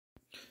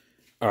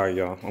All right,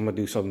 y'all. I'm gonna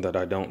do something that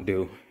I don't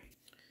do.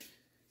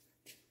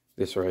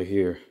 This right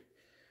here.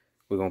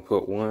 We're gonna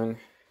put one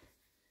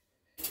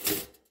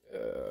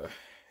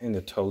in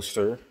the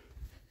toaster,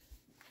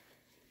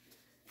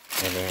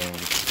 and then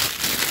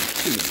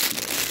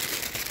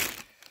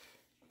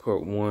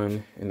put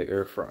one in the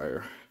air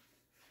fryer.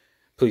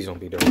 Please don't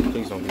be dirty.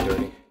 Please don't be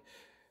dirty.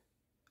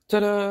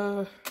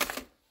 Ta-da!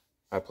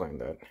 I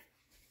planned that.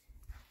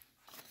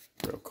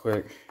 Real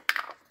quick.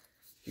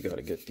 You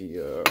gotta get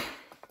the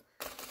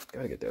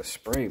gotta get that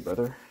spray,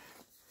 brother.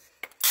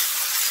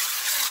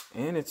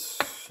 And it's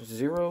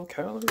 0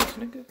 calories,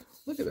 nigga.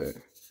 Look at that.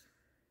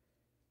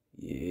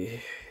 Yeah,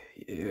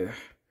 yeah.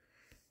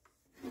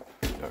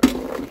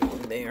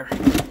 Alright, there.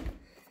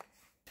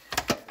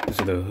 This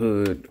is the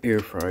hood air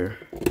fryer.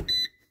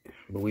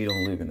 But we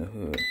don't live in the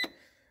hood.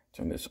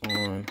 Turn this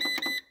on.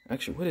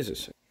 Actually, what is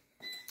this?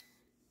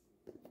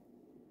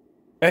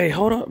 Hey,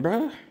 hold up,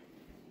 bruh.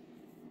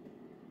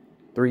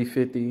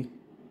 350.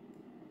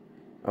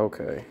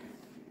 Okay.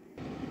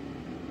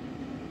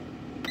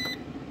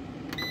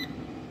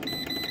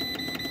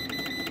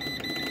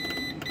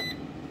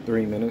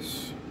 Three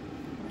minutes.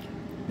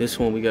 This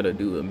one we gotta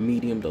do a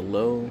medium to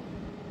low.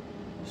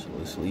 So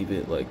let's leave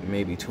it like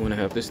maybe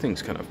 2.5. This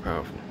thing's kind of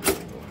powerful.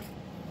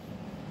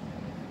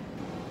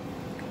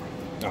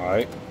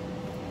 Alright.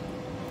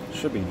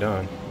 Should be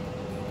done.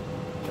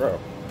 Bro.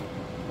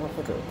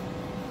 Motherfucker.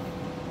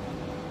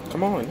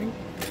 Come on, nigga.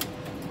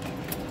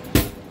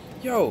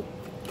 Yo.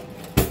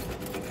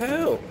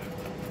 Help.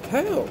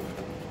 Help.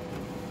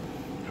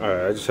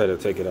 Alright, I just had to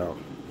take it out.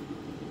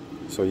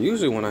 So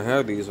usually when I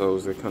have these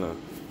hoes, they're kind of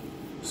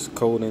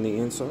cold in the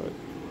inside.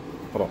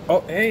 Hold on.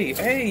 Oh,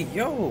 hey,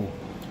 yo.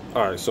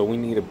 Alright, so we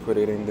need to put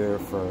it in there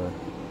for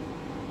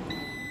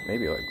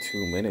maybe like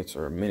 2 minutes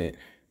or a minute.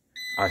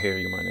 I hear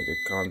you, my nigga.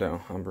 Calm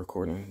down. I'm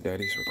recording.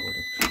 Daddy's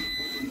recording.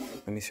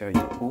 Let me see how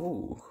you...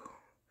 Ooh.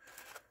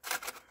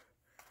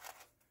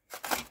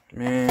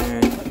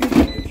 Man.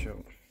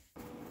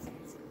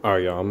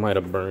 Alright, y'all. I might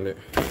have burned it.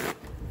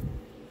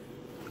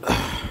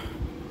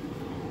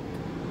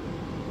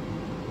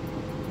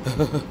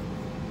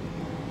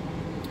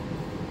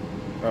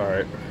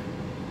 Alright.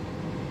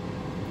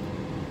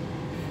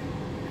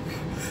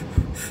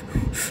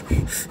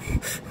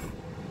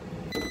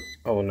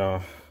 Oh,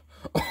 no.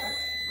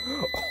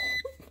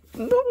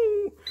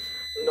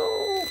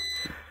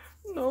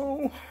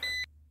 No.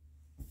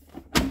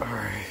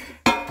 Alright.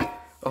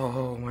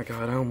 Oh my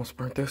god, I almost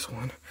burnt this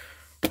one.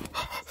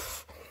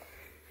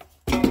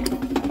 Hey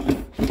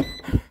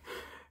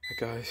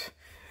guys,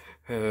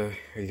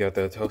 you got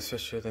the toaster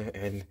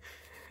and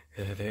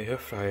the air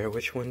fryer.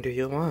 Which one do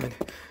you want?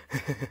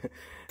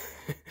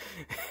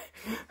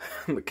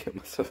 Look at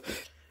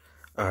myself.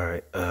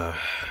 Alright, let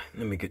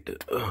me get the,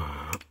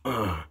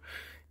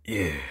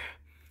 yeah.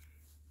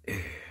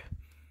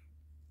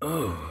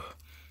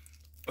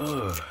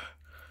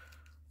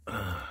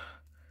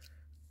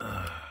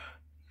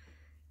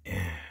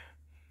 Yeah.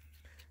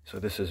 So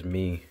this is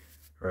me,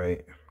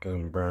 right? Because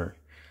I'm burnt.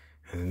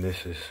 And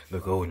this is the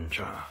golden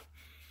child.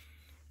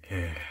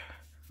 Yeah.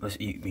 Let's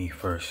eat me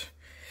first.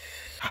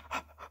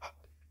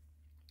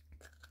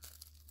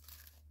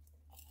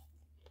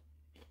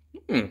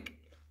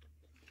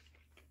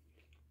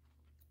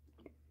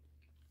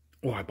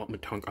 Oh, I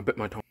bit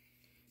my tongue.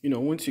 You know,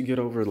 once you get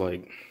over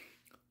like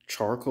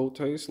charcoal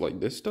taste, like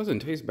this doesn't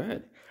taste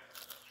bad.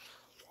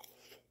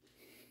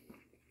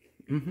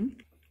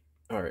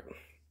 All right,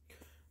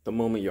 the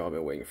moment y'all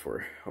been waiting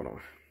for. Hold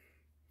on.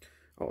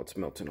 Oh, it's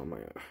melting on my.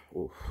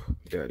 Oh,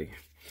 daddy.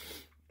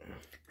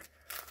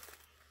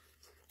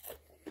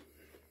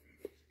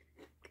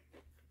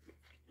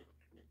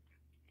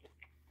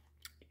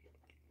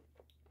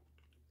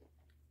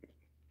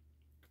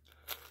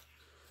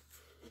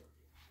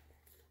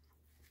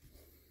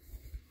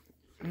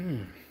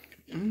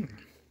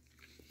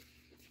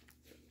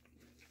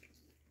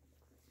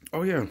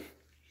 Oh yeah.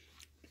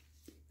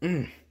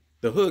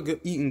 The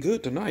hood eating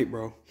good tonight,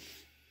 bro.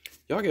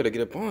 Y'all gotta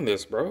get up on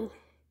this, bro.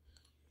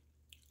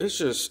 It's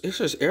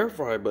just air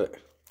fried, but